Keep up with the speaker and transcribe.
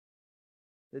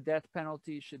The death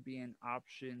penalty should be an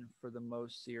option for the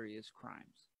most serious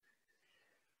crimes.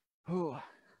 Oh,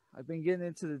 I've been getting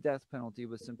into the death penalty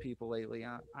with some people lately.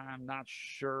 I'm not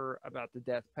sure about the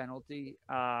death penalty.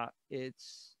 I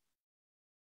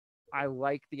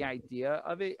like the idea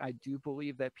of it. I do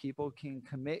believe that people can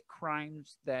commit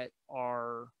crimes that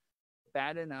are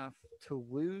bad enough to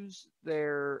lose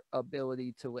their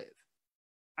ability to live.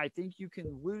 I think you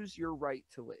can lose your right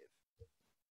to live.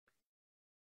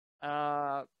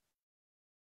 Uh,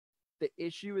 the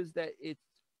issue is that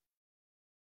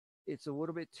it's a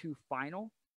little bit too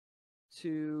final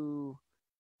to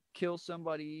kill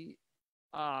somebody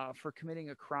for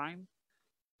committing a crime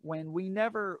when we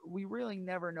really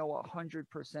never know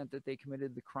 100% that they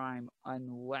committed the crime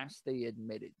unless they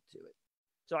admitted to it.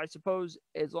 So I suppose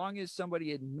as long as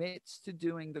somebody admits to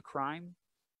doing the crime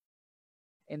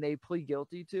and they plead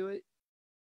guilty to it,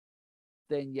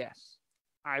 then yes,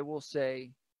 I will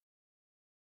say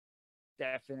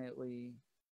definitely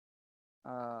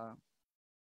uh,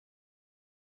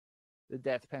 the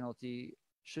death penalty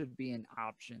should be an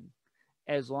option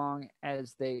as long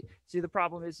as they see. The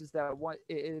problem is that what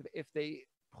if they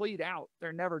plead out,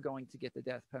 they're never going to get the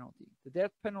death penalty. The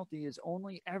death penalty is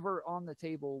only ever on the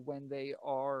table when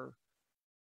they're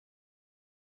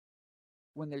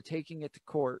taking it to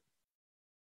court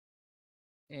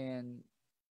and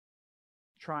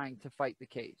trying to fight the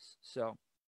case. So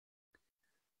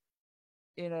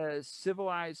in a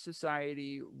civilized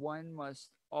society, one must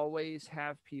always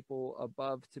have people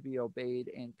above to be obeyed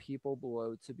and people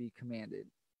below to be commanded.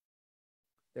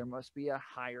 There must be a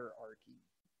hierarchy.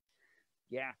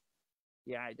 Yeah.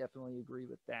 Yeah, I definitely agree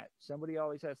with that. Somebody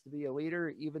always has to be a leader,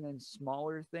 even in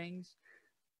smaller things.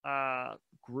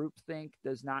 Groupthink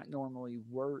does not normally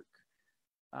work.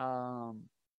 Um,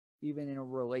 Even in a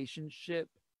relationship,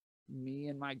 me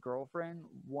and my girlfriend,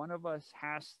 one of us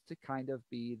has to kind of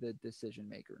be the decision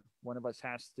maker. One of us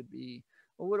has to be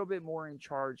a little bit more in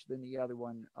charge than the other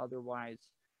one. Otherwise,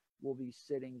 we'll be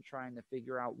sitting trying to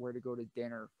figure out where to go to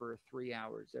dinner for 3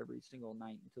 hours every single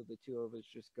night until the two of us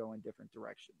just go in different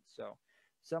directions. So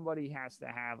somebody has to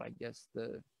have, I guess,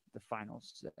 the final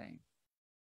say.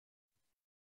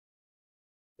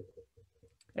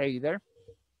 Hey, you there?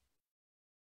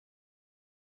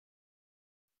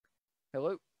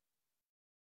 Hello?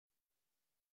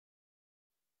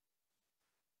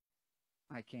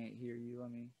 I can't hear you. Let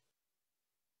me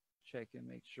check and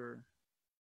make sure.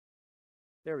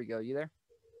 There we go. You there?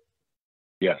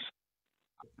 Yes.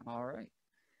 All right.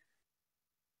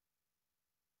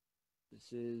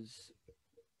 This is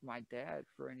my dad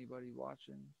for anybody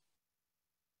watching.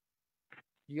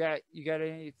 You got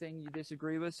anything you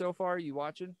disagree with so far? You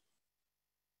watching?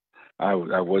 I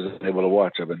wasn't able to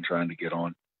watch. I've been trying to get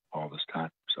on all this time,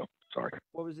 so sorry.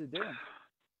 What was it doing?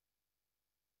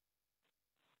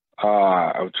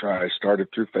 I started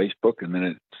through Facebook, and then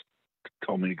it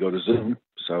told me to go to Zoom,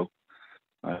 so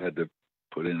I had to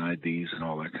put in IDs and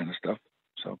all that kind of stuff.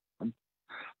 So I'm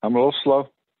a little slow.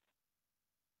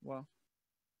 Well,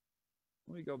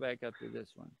 let me go back up to this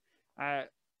one.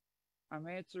 I'm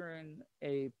answering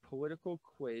a political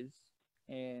quiz,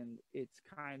 and it's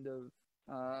kind of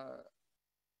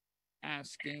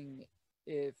asking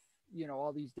if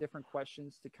all these different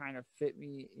questions to kind of fit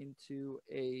me into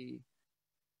a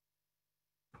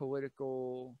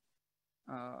political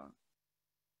uh,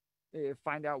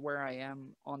 find out where I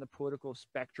am on the political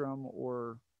spectrum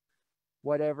or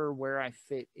whatever, where I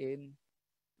fit in.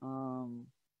 Um,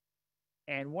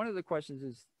 and one of the questions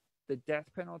is the death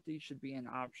penalty should be an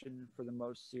option for the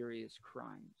most serious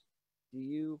crimes. Do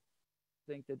you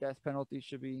think the death penalty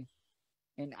should be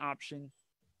an option?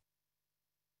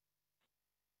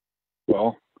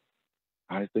 Well,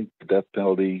 I think the death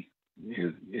penalty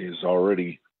is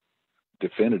already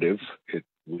definitive.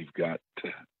 We've got to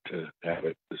have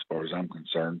it, as far as I'm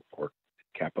concerned, for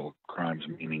capital crimes,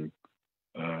 meaning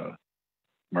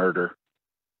murder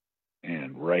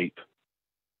and rape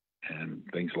and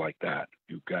things like that.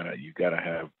 You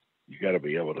gotta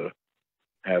be able to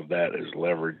have that as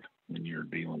leverage when you're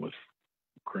dealing with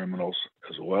criminals,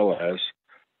 as well as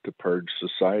to purge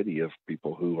society of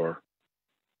people who are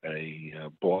a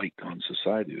blight on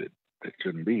society that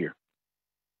shouldn't be here.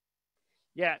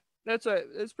 Yeah, that's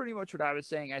pretty much what I was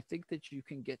saying. I think that you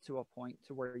can get to a point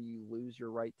to where you lose your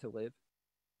right to live,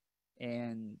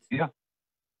 and yeah,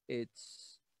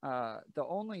 it's the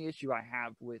only issue I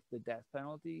have with the death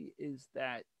penalty is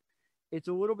that it's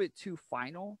a little bit too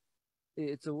final.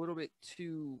 It's a little bit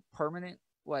too permanent.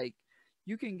 Like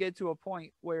you can get to a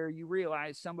point where you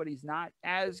realize somebody's not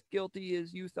as guilty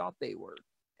as you thought they were,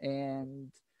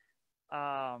 and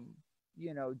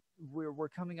you know, we're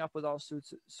coming up with all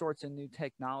sorts of new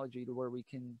technology to where we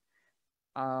can,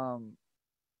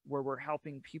 where we're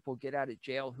helping people get out of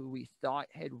jail who we thought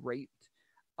had raped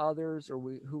others, or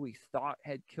who we thought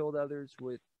had killed others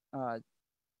with, uh,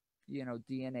 you know,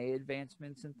 DNA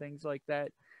advancements and things like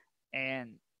that.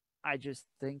 And I just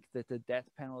think that the death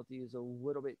penalty is a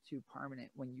little bit too permanent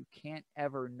when you can't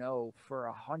ever know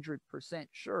for 100%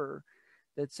 sure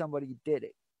that somebody did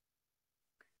it.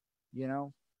 You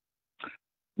know?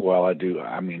 Well, I do.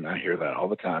 I mean, I hear that all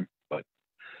the time, but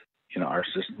you know, our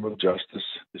system of justice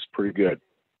is pretty good.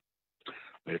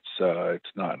 It's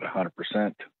not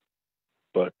 100%,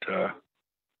 but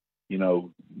you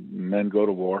know, men go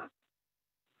to war,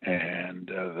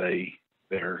 and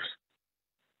there's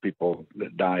people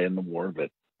that die in the war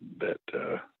that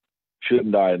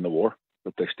shouldn't die in the war,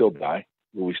 but they still die.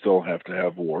 We still have to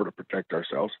have war to protect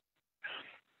ourselves.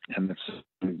 And it's,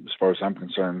 as far as I'm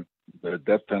concerned, the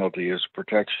death penalty is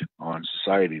protection on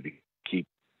society to keep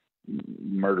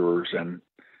murderers and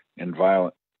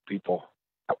violent people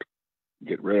out,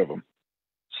 get rid of them.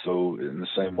 So in the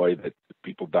same way that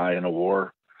people die in a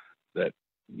war that,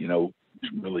 you know,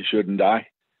 really shouldn't die,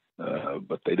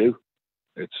 but they do.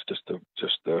 It's just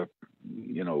a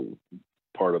you know,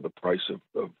 part of the price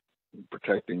of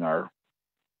protecting our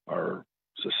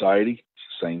society.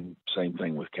 Same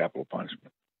thing with capital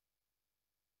punishment.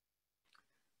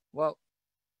 Well,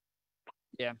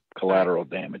 yeah. Collateral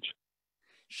damage.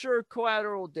 Sure,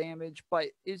 collateral damage, but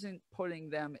isn't putting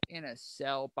them in a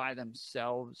cell by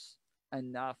themselves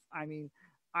enough? I mean,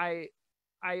 I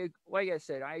like I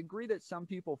said, I agree that some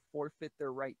people forfeit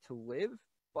their right to live,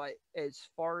 but as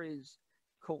far as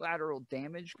collateral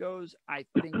damage goes, I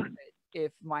think that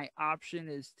if my option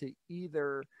is to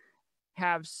either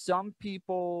have some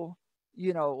people,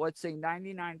 you know, let's say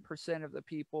 99% of the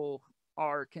people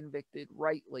are convicted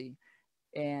rightly,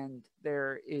 and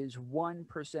there is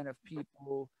 1% of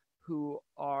people who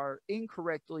are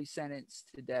incorrectly sentenced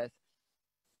to death,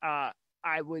 uh,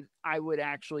 I would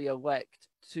actually elect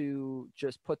to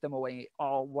just put them away,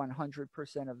 all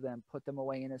 100% of them, put them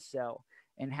away in a cell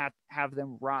and have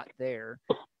them rot there.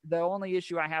 The only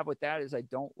issue I have with that is I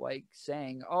don't like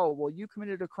saying, "Oh, well, you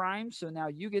committed a crime, so now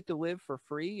you get to live for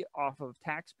free off of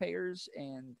taxpayers,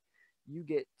 and you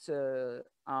get to,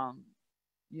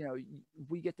 you know,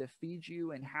 we get to feed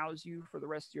you and house you for the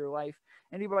rest of your life."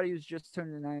 Anybody who's just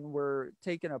tuning in, we're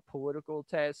taking a political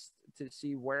test to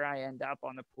see where I end up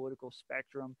on the political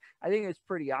spectrum. I think it's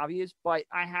pretty obvious, but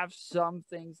I have some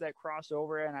things that cross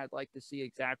over, and I'd like to see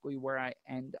exactly where I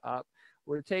end up.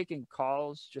 We're taking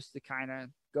calls just to kind of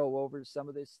go over some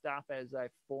of this stuff as I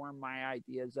form my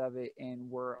ideas of it, and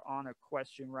we're on a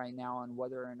question right now on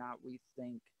whether or not we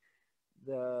think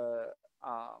the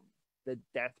um, the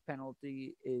death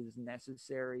penalty is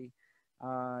necessary.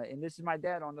 And this is my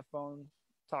dad on the phone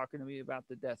talking to me about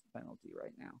the death penalty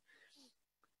right now.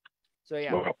 So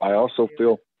yeah. Well, I also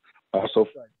feel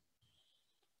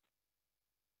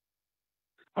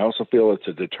it's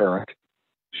a deterrent.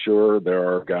 Sure,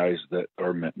 there are guys that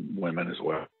are women as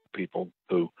well, people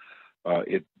who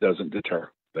it doesn't deter.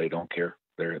 They don't care.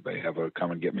 They have a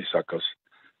come and get me suckers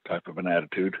type of an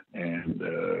attitude,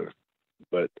 and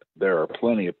but there are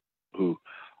plenty of who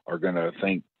are going to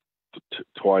think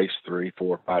twice, 3,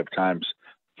 4, 5 times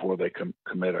before they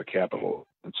commit a capital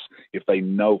offense if they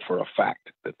know for a fact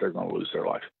that they're going to lose their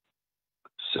life.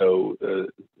 So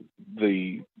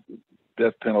the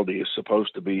death penalty is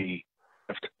supposed to be,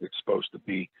 it's supposed to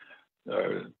be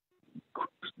supposed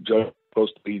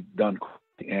to be done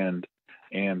quickly, and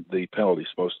the penalty is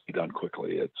supposed to be done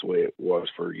quickly. It's the way it was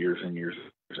for years and years,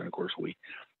 and of course we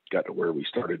got to where we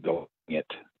started delaying it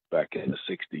back in the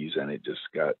 60s, and it just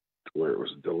got to where it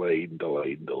was delayed and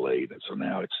delayed and delayed, and so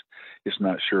now it's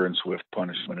not sure and swift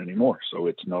punishment anymore, so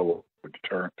it's no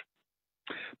deterrent.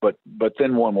 But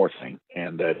then one more thing,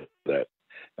 and that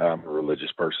I'm a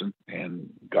religious person, and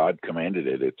God commanded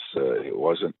it. It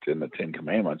wasn't in the Ten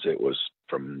Commandments. It was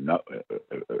from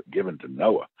given to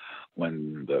Noah.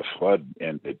 When the flood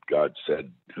ended, God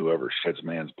said, "Whoever sheds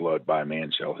man's blood, by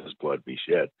man shall his blood be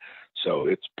shed." So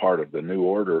it's part of the new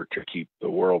order to keep the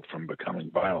world from becoming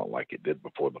violent like it did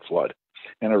before the flood.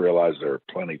 And I realize there are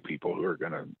plenty of people who are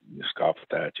going to scoff at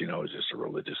that. You know, it's just a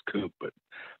religious coup. But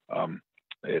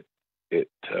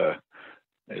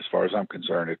as far as I'm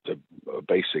concerned, it's a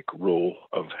basic rule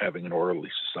of having an orderly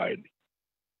society.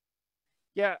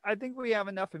 Yeah, I think we have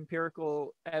enough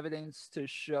empirical evidence to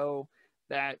show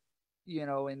that, you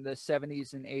know, in the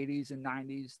 70s and 80s and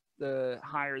 90s, the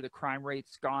higher the crime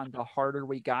rate's gone, the harder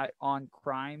we got on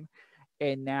crime.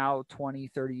 And now 20,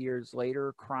 30 years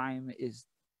later, crime is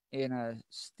in a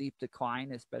steep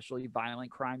decline, especially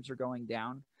violent crimes are going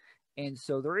down. And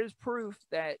so there is proof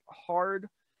that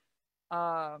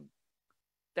um,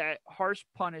 harsh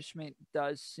punishment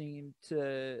does seem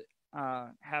to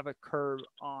have a curve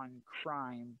on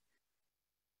crime.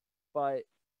 But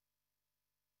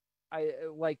I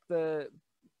like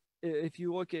if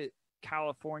you look at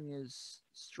California's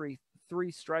three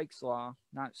strikes law,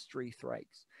 not three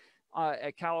strikes,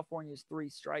 at California's three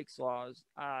strikes laws,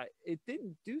 it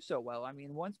didn't do so well. I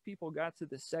mean, once people got to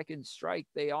the second strike,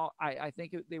 I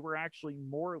think they were actually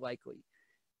more likely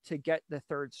to get the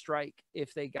third strike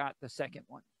if they got the second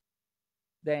one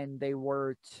than they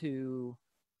were to,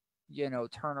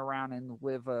 turn around and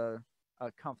live a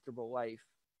comfortable life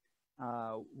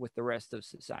with the rest of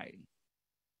society.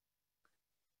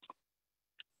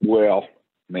 Well,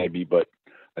 maybe, but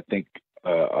I think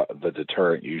the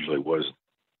deterrent usually was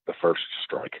the first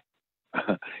strike.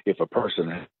 If a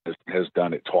person has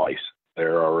done it twice,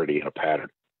 they're already in a pattern.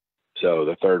 So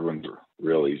the third one's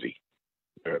real easy.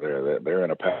 They're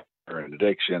in a pattern, they're in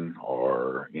addiction,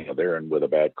 or they're in with a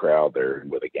bad crowd, they're in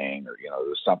with a gang, or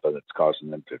there's something that's causing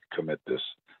them to commit this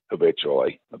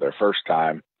habitually. Their first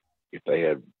time, if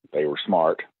they were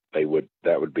smart, that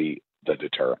would be the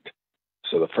deterrent.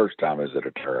 So the first time is a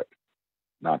deterrent,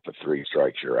 not the three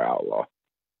strikes you're outlaw.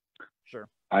 Sure.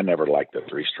 I never liked the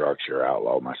three strikes you're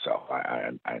outlaw myself.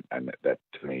 I that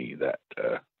to me that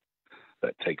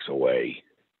takes away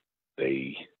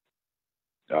the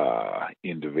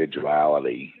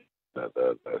individuality,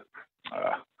 the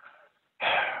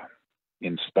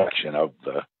inspection of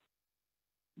the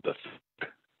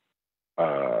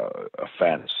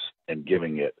offense and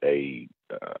giving it a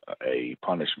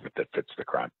punishment that fits the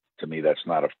crime. To me, that's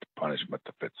not a punishment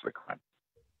that fits the crime.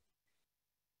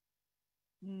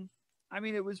 I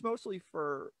mean, it was mostly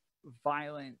for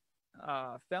violent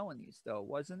felonies, though,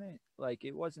 wasn't it? Like,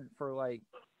 it wasn't for like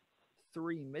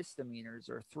 3 misdemeanors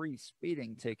or 3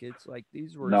 speeding tickets. Like,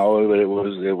 these were no, it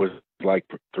was like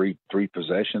three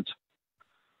possessions,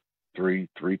 three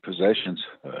possessions,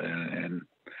 and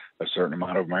a certain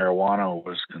amount of marijuana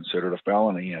was considered a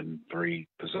felony, and 3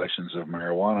 possessions of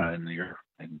marijuana, and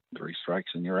 3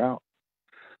 strikes and you're out.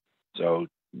 So,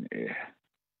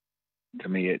 to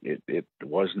me, it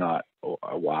was not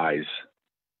a wise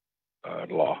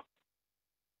law.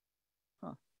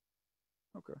 Huh.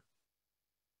 Okay.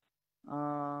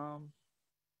 All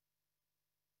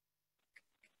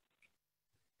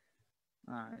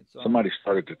right. So somebody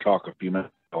started to talk a few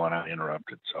minutes ago, and I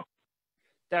interrupted. So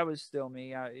that was still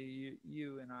me.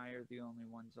 You and I are the only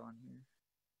ones on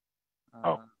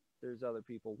here. There's other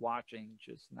people watching,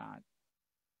 just not.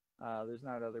 There's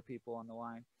not other people on the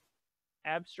line.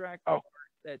 Abstract art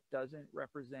that doesn't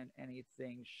represent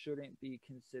anything shouldn't be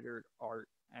considered art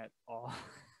at all.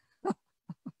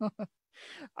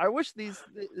 I wish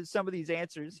some of these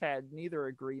answers had neither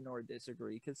agree nor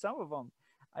disagree, because some of them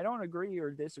I don't agree or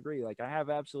disagree. Like, I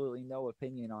have absolutely no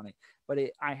opinion on it, but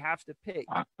I have to pick.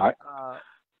 I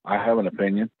have an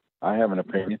opinion. I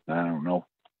don't know.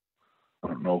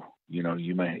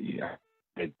 You may.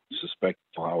 I suspect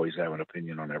you'll always have an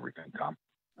opinion on everything, Tom.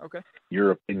 Okay.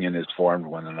 Your opinion is formed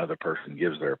when another person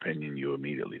gives their opinion. You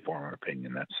immediately form an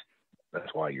opinion.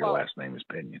 That's why your last name is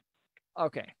Pinion.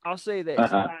 Okay, I'll say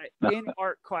this. In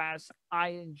art class, I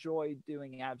enjoyed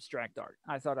doing abstract art.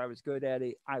 I thought I was good at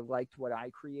it. I liked what I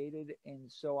created. And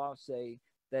so I'll say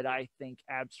that I think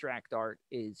abstract art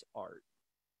is art.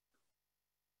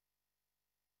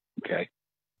 Okay.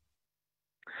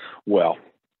 Well,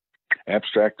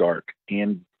 abstract art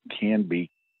can be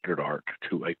considered art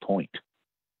to a point.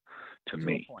 To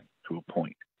a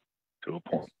point.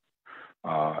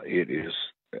 It is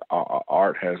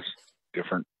art has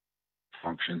different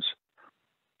functions.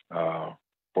 For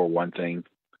one thing,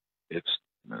 it's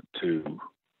to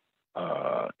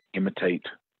imitate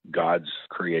God's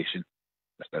creation.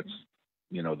 That's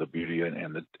the beauty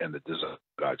and the design of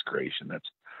God's creation.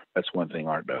 That's one thing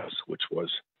art does, which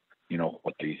was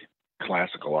what the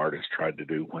classical artists tried to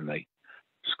do when they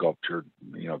sculptured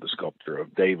the sculpture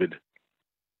of David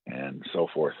and so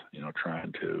forth.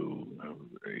 Trying to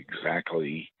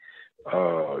exactly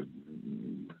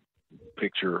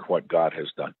picture what God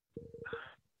has done.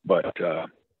 But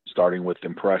starting with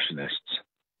Impressionists,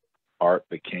 art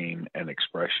became an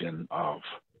expression of,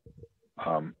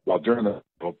 during the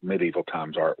medieval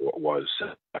times, art was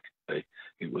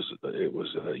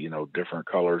different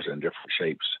colors and different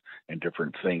shapes and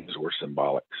different things were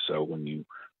symbolic. So when you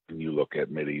look at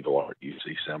medieval art, you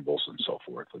see symbols and so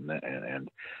forth,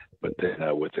 but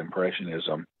then with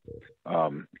Impressionism,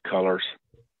 colors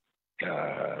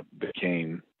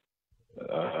became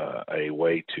a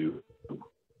way to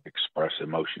express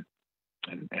emotion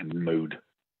and mood,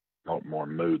 more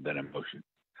mood than emotion.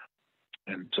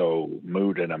 And so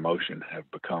mood and emotion have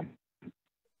become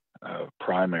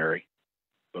primary.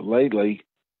 But lately,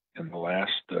 in the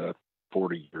last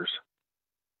 40 years,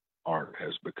 art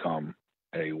has become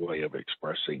a way of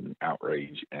expressing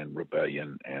outrage and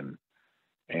rebellion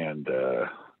and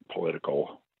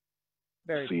political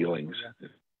Very feelings, political, yeah.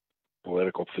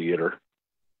 political theater,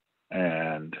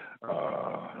 and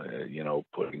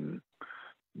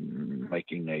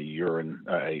making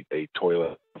a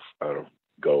toilet out of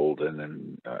gold, and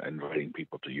then inviting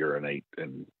people to urinate,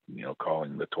 and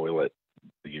calling the toilet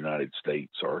the United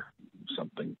States or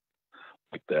something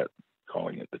like that,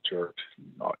 calling it the church,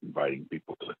 not inviting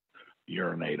people to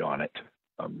urinate on it.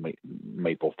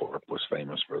 Maplethorpe was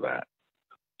famous for that.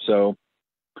 So,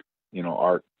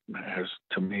 art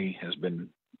to me, has been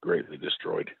greatly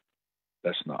destroyed.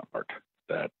 That's not art.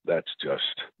 That's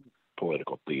just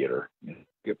political theater.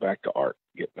 Get back to art.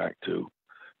 Get back to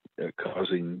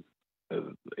causing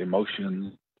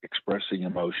emotion, expressing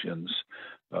emotions,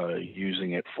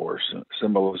 using it for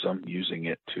symbolism, using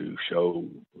it to show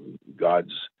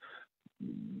God's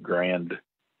grand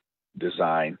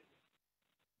design.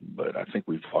 But I think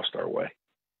we've lost our way.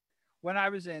 When I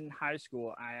was in high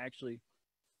school, I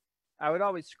would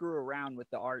always screw around with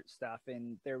the art stuff.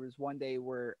 And there was one day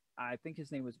where I think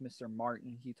his name was Mr.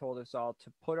 Martin. He told us all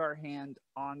to put our hand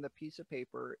on the piece of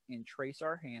paper and trace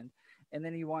our hand. And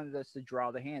then he wanted us to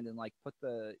draw the hand and like put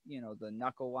the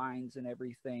knuckle lines and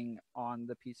everything on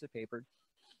the piece of paper.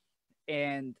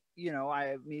 And,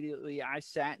 I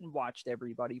sat and watched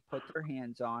everybody put their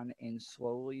hands on and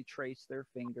slowly trace their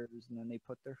fingers. And then they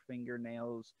put their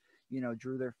fingernails,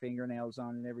 drew their fingernails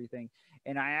on and everything.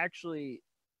 And I actually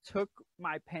took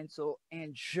my pencil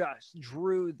and just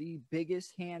drew the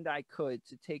biggest hand I could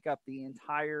to take up the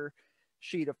entire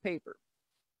sheet of paper.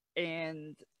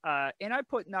 And I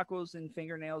put knuckles and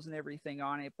fingernails and everything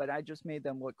on it, but I just made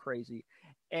them look crazy.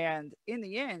 And in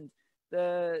the end,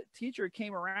 the teacher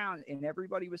came around and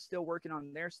everybody was still working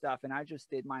on their stuff, and I just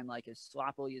did mine like as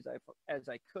sloppily as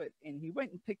I could. And he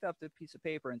went and picked up the piece of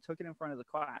paper and took it in front of the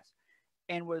class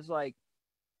and was like,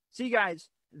 "See, guys,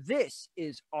 this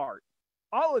is art.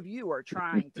 All of you are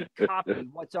trying to copy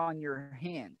what's on your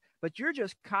hand, but you're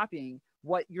just copying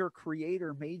what your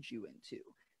creator made you into.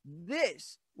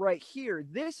 This right here,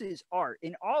 this is art."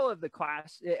 In all of the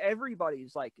class,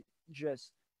 everybody's like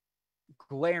just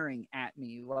glaring at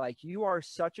me like, "You are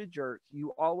such a jerk.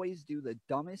 You always do the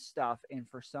dumbest stuff." And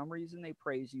for some reason, they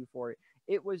praise you for it.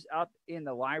 It was up in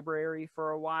the library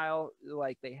for a while.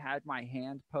 Like, they had my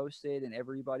hand posted, and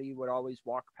everybody would always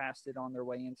walk past it on their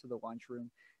way into the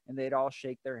lunchroom. And they'd all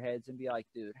shake their heads and be like,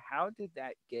 "Dude, how did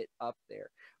that get up there?"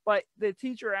 But the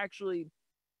teacher actually,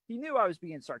 he knew I was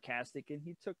being sarcastic, and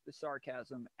he took the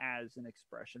sarcasm as an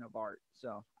expression of art.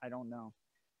 So I don't know.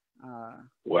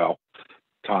 Well,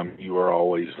 Tom, you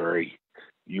always were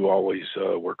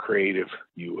creative.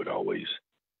 You would always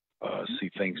see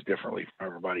things differently from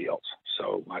everybody else.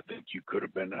 So I think you could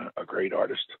have been a great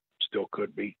artist, still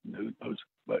could be, who knows?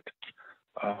 But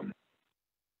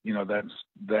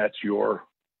that's your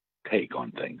take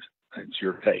on things. It's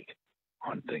your take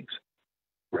on things.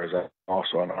 Whereas I'm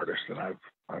also an artist, and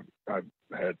I've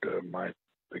had my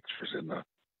pictures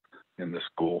in the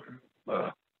school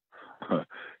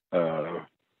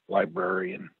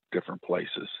library and different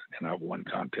places, and I've won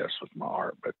contests with my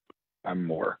art. But I'm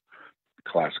more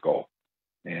classical,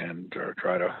 and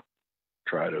try to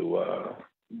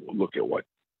look at what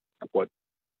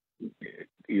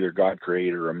either God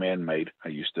created or man made. I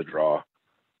used to draw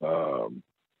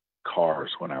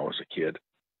cars when I was a kid,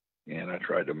 and I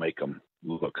tried to make them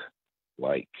look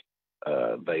like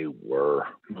they were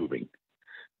moving,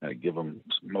 give them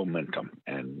momentum,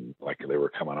 and like they were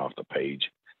coming off the page,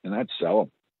 and I'd sell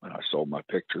them. And I sold my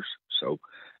pictures. So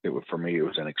for me, it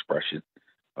was an expression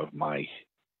of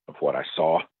what I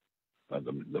saw,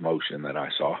 the motion that I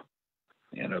saw,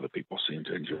 and other people seem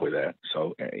to enjoy that.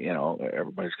 So,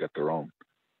 everybody's got their own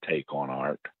take on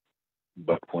art.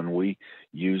 But when we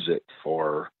use it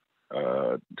to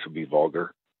be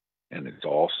vulgar, and it's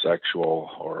all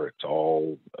sexual, or it's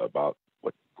all about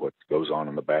what goes on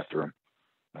in the bathroom,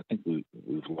 I think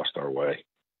we've lost our way.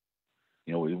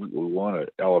 We want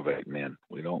to elevate men.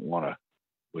 We don't want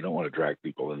to drag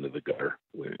people into the gutter.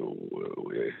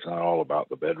 It's not all about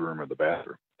the bedroom or the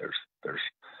bathroom.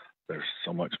 There's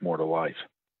so much more to life.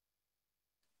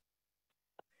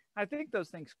 I think those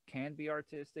things can be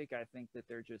artistic. I think that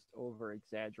they're just over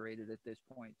exaggerated at this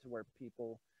point, to where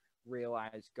people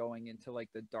realize going into like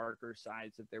the darker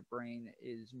sides of their brain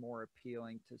is more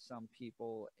appealing to some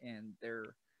people, and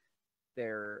they're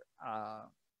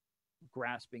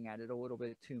grasping at it a little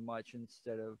bit too much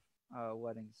instead of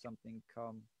letting something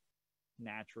come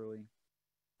naturally.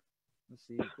 Let's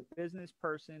see. The business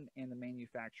person and the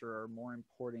manufacturer are more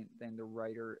important than the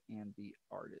writer and the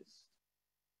artist.